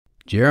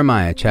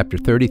Jeremiah chapter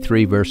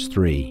 33, verse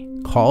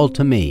 3, Call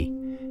to me,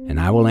 and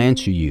I will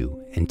answer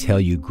you and tell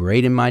you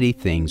great and mighty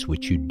things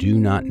which you do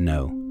not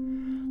know.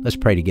 Let's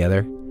pray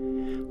together.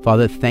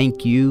 Father,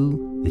 thank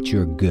you that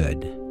you're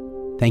good.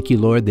 Thank you,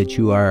 Lord, that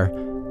you are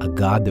a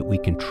God that we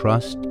can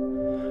trust,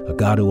 a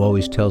God who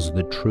always tells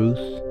the truth,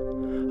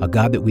 a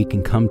God that we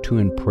can come to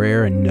in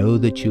prayer and know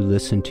that you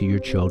listen to your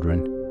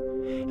children.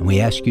 And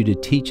we ask you to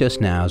teach us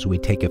now as we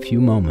take a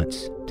few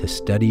moments to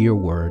study your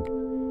word.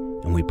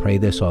 And we pray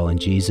this all in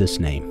Jesus'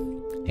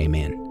 name.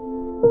 Amen.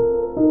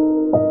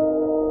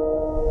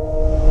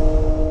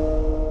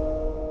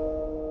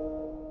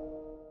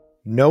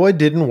 Noah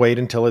didn't wait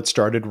until it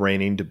started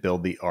raining to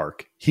build the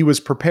ark. He was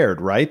prepared,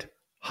 right?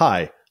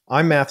 Hi,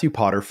 I'm Matthew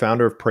Potter,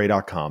 founder of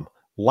Pray.com.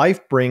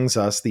 Life brings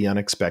us the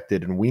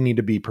unexpected, and we need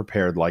to be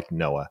prepared like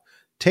Noah.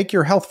 Take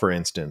your health, for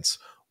instance.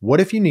 What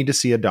if you need to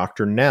see a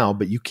doctor now,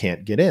 but you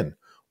can't get in?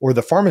 Or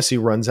the pharmacy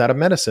runs out of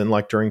medicine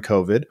like during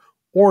COVID,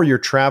 or you're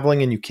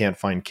traveling and you can't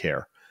find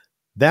care.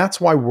 That's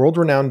why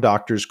world-renowned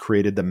doctors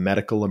created the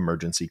Medical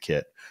Emergency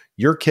Kit.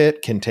 Your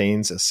kit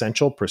contains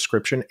essential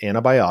prescription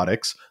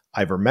antibiotics,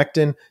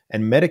 ivermectin,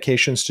 and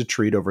medications to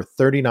treat over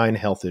 39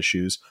 health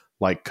issues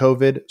like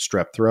COVID,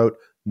 strep throat,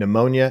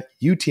 pneumonia,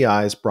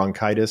 UTIs,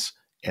 bronchitis,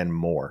 and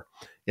more.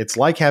 It's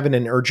like having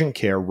an urgent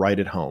care right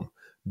at home.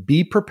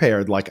 Be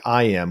prepared like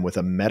I am with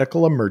a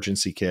Medical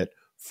Emergency Kit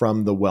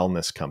from the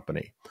Wellness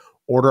Company.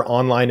 Order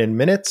online in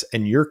minutes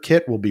and your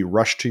kit will be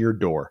rushed to your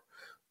door.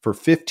 For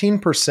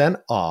 15%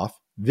 off,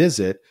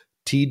 visit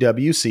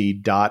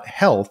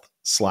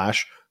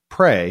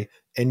twc.health/pray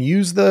and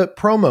use the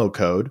promo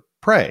code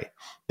PRAY.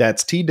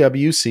 That's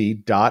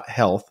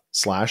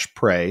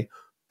twc.health/pray,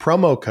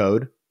 promo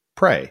code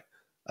PRAY.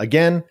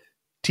 Again,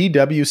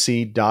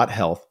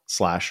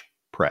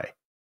 twc.health/pray.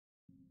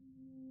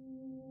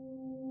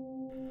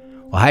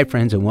 Well, hi,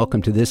 friends, and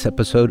welcome to this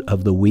episode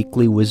of the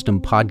Weekly Wisdom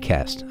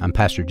Podcast. I'm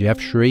Pastor Jeff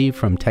Shreve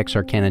from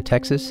Texarkana,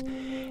 Texas,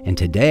 and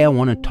today I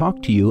want to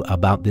talk to you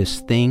about this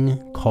thing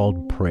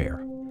called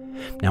prayer.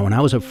 Now, when I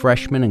was a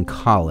freshman in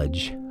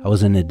college, I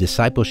was in a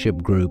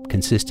discipleship group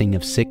consisting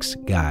of 6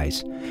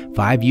 guys,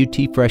 5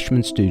 UT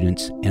freshman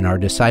students, and our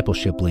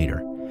discipleship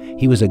leader.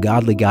 He was a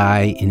godly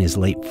guy in his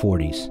late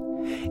 40s.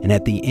 And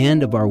at the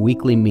end of our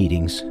weekly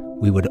meetings,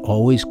 we would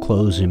always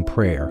close in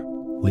prayer,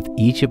 with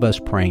each of us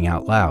praying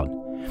out loud.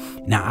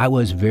 Now, I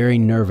was very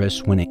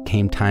nervous when it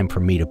came time for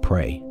me to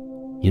pray.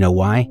 You know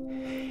why?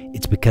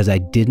 It's because I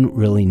didn't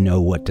really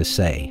know what to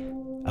say.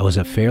 I was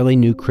a fairly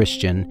new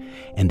Christian,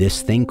 and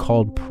this thing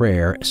called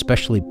prayer,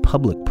 especially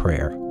public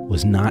prayer,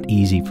 was not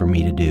easy for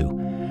me to do.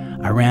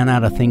 I ran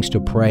out of things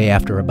to pray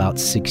after about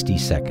 60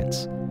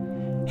 seconds.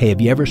 Hey, have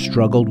you ever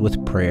struggled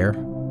with prayer?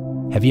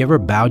 Have you ever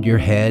bowed your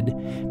head,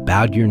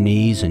 bowed your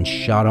knees, and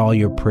shot all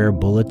your prayer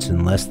bullets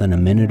in less than a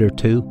minute or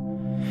two?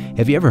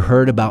 Have you ever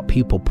heard about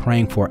people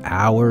praying for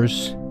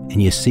hours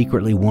and you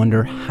secretly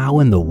wonder, how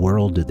in the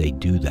world do they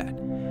do that?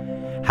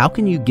 How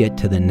can you get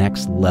to the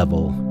next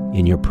level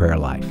in your prayer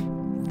life?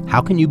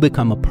 How can you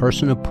become a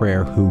person of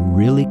prayer who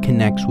really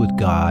connects with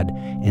God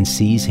and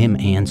sees Him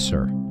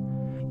answer?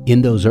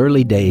 In those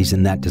early days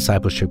in that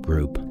discipleship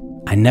group,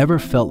 I never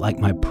felt like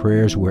my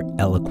prayers were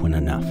eloquent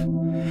enough.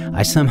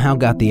 I somehow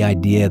got the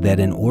idea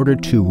that in order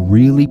to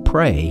really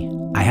pray,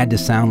 I had to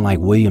sound like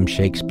William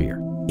Shakespeare.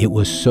 It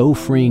was so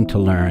freeing to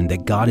learn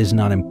that God is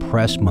not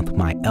impressed with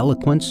my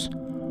eloquence,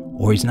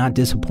 or He's not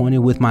disappointed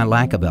with my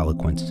lack of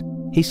eloquence.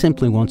 He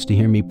simply wants to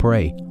hear me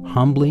pray,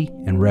 humbly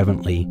and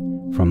reverently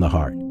from the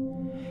heart.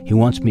 He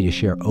wants me to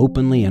share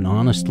openly and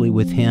honestly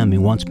with Him. He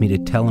wants me to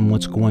tell Him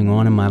what's going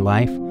on in my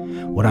life,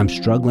 what I'm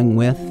struggling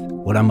with,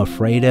 what I'm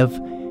afraid of,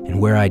 and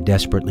where I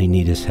desperately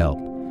need His help.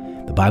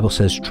 The Bible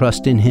says,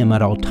 trust in Him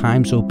at all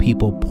times, O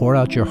people. Pour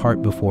out your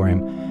heart before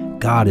Him.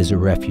 God is a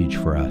refuge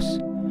for us.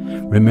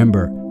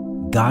 Remember,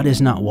 God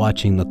is not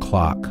watching the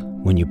clock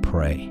when you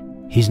pray.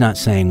 He's not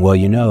saying, well,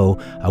 you know,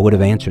 I would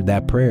have answered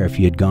that prayer if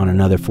you had gone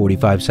another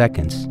 45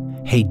 seconds.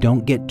 Hey,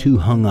 don't get too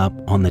hung up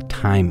on the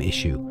time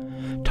issue.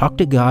 Talk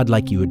to God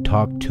like you would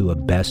talk to a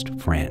best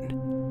friend.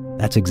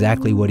 That's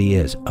exactly what He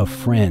is, a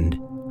friend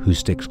who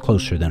sticks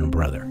closer than a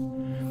brother.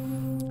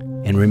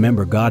 And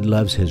remember, God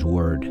loves His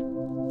Word.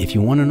 If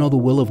you want to know the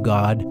will of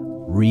God,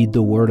 read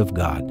the Word of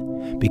God,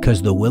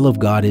 because the will of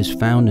God is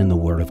found in the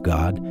Word of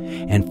God.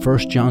 And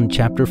 1 John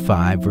chapter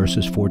 5,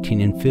 verses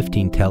 14 and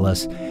 15 tell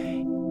us,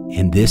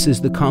 and this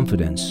is the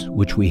confidence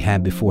which we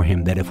have before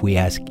Him, that if we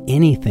ask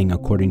anything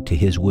according to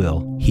His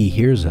will, He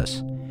hears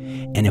us.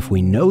 And if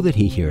we know that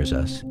He hears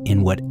us,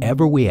 in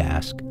whatever we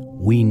ask,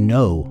 we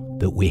know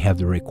that we have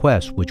the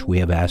request which we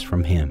have asked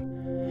from Him.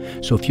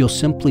 So if you'll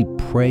simply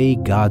pray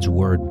God's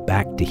Word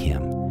back to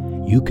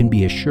Him, you can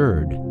be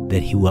assured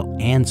that He will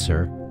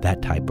answer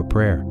that type of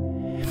prayer.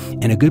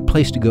 And a good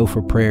place to go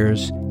for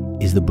prayers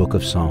is the book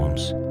of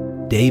Psalms.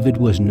 David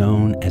was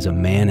known as a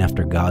man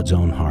after God's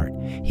own heart.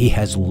 He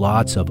has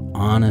lots of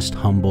honest,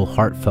 humble,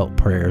 heartfelt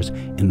prayers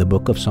in the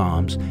book of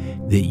Psalms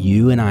that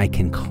you and I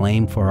can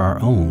claim for our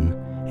own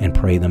and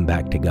pray them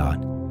back to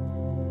God.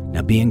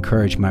 Now be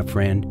encouraged, my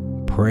friend.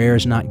 Prayer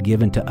is not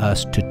given to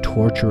us to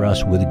torture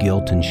us with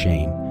guilt and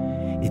shame.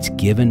 It's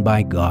given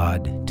by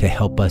God to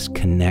help us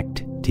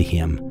connect to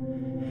Him.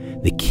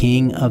 The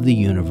King of the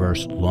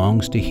universe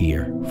longs to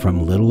hear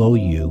from little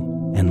old you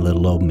and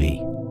little old me.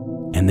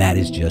 And that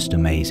is just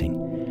amazing.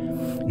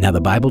 Now,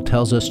 the Bible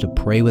tells us to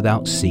pray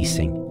without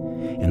ceasing.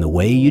 And the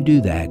way you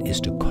do that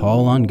is to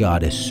call on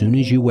God as soon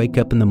as you wake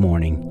up in the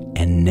morning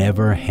and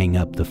never hang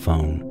up the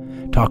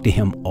phone. Talk to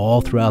Him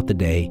all throughout the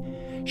day.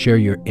 Share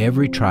your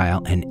every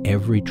trial and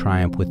every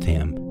triumph with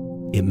Him.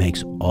 It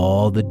makes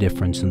all the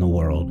difference in the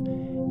world,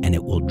 and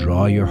it will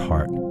draw your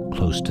heart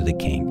close to the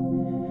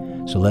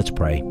King. So let's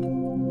pray.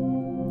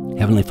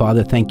 Heavenly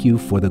Father, thank you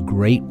for the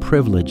great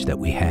privilege that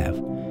we have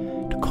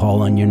to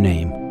call on your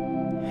name.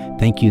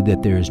 Thank you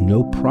that there is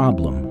no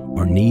problem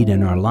or need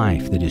in our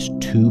life that is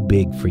too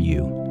big for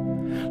you.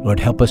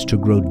 Lord, help us to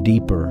grow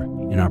deeper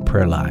in our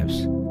prayer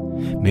lives.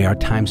 May our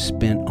time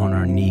spent on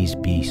our knees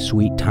be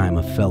sweet time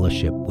of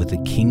fellowship with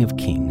the King of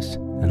Kings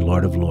and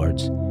Lord of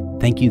Lords.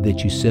 Thank you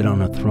that you sit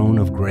on a throne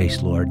of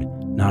grace, Lord,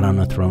 not on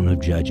a throne of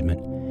judgment,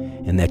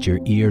 and that your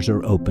ears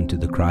are open to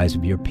the cries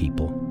of your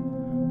people.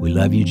 We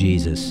love you,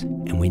 Jesus,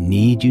 and we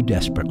need you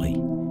desperately,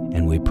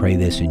 and we pray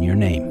this in your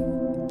name.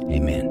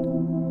 Amen.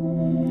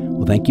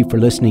 Well, thank you for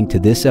listening to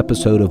this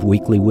episode of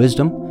Weekly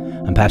Wisdom.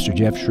 I'm Pastor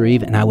Jeff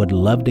Shreve, and I would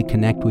love to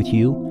connect with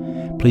you.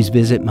 Please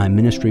visit my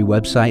ministry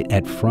website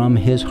at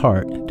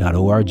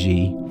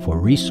fromhisheart.org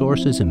for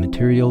resources and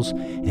materials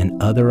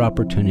and other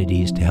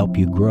opportunities to help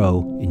you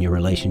grow in your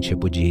relationship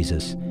with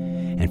Jesus.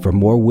 And for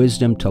more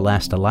wisdom to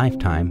last a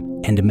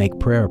lifetime and to make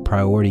prayer a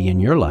priority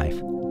in your life,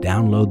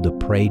 download the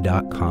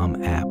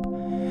Pray.com app.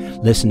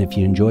 Listen, if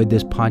you enjoyed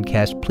this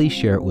podcast, please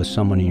share it with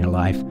someone in your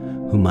life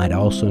who might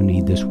also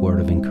need this word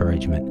of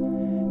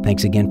encouragement.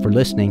 Thanks again for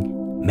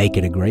listening. Make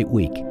it a great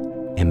week,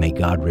 and may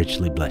God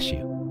richly bless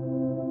you.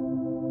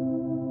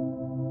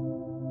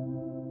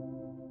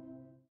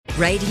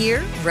 Right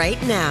here,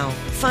 right now.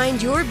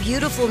 Find your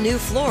beautiful new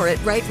floor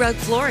at Right Rug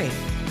Flooring.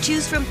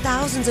 Choose from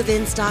thousands of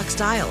in-stock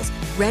styles,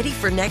 ready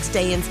for next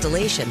day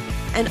installation,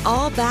 and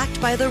all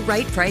backed by the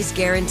right price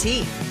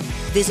guarantee.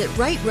 Visit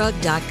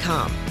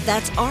rightrug.com.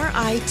 That's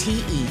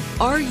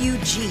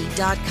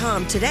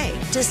RITERUG.com today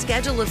to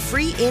schedule a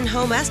free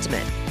in-home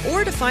estimate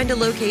or to find a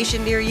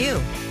location near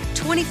you.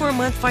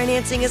 24-month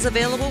financing is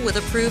available with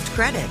approved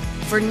credit.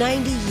 For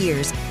 90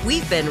 years,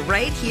 we've been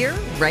right here,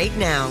 right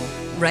now.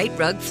 Right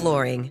Rug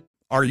Flooring.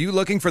 Are you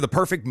looking for the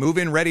perfect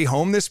move-in ready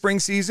home this spring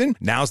season?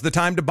 Now's the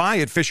time to buy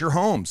at Fisher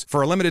Homes.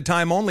 For a limited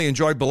time only,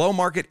 enjoy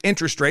below-market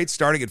interest rates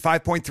starting at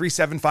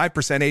 5.375%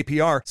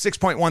 APR,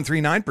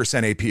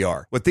 6.139%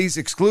 APR. With these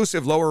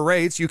exclusive lower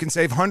rates, you can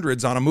save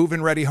hundreds on a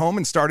move-in ready home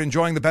and start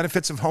enjoying the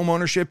benefits of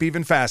homeownership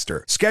even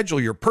faster.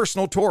 Schedule your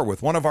personal tour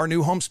with one of our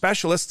new home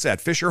specialists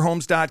at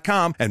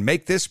FisherHomes.com and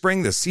make this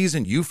spring the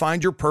season you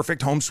find your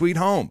perfect home sweet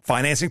home.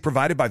 Financing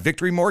provided by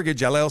Victory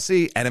Mortgage,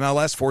 LLC,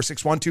 NMLS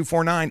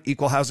 461249,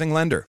 Equal Housing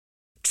Lender.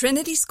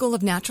 Trinity School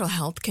of Natural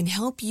Health can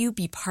help you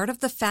be part of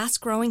the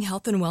fast-growing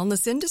health and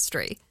wellness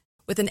industry.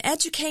 With an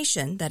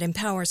education that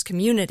empowers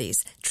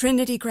communities,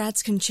 Trinity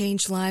grads can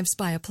change lives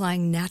by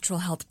applying natural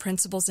health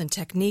principles and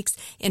techniques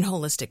in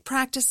holistic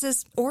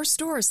practices or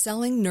stores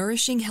selling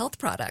nourishing health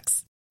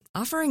products.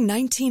 Offering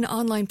 19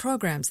 online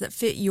programs that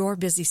fit your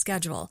busy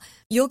schedule,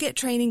 you'll get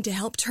training to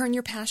help turn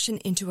your passion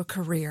into a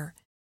career.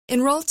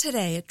 Enroll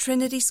today at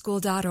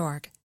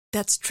trinityschool.org.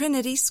 That's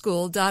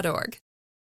trinityschool.org.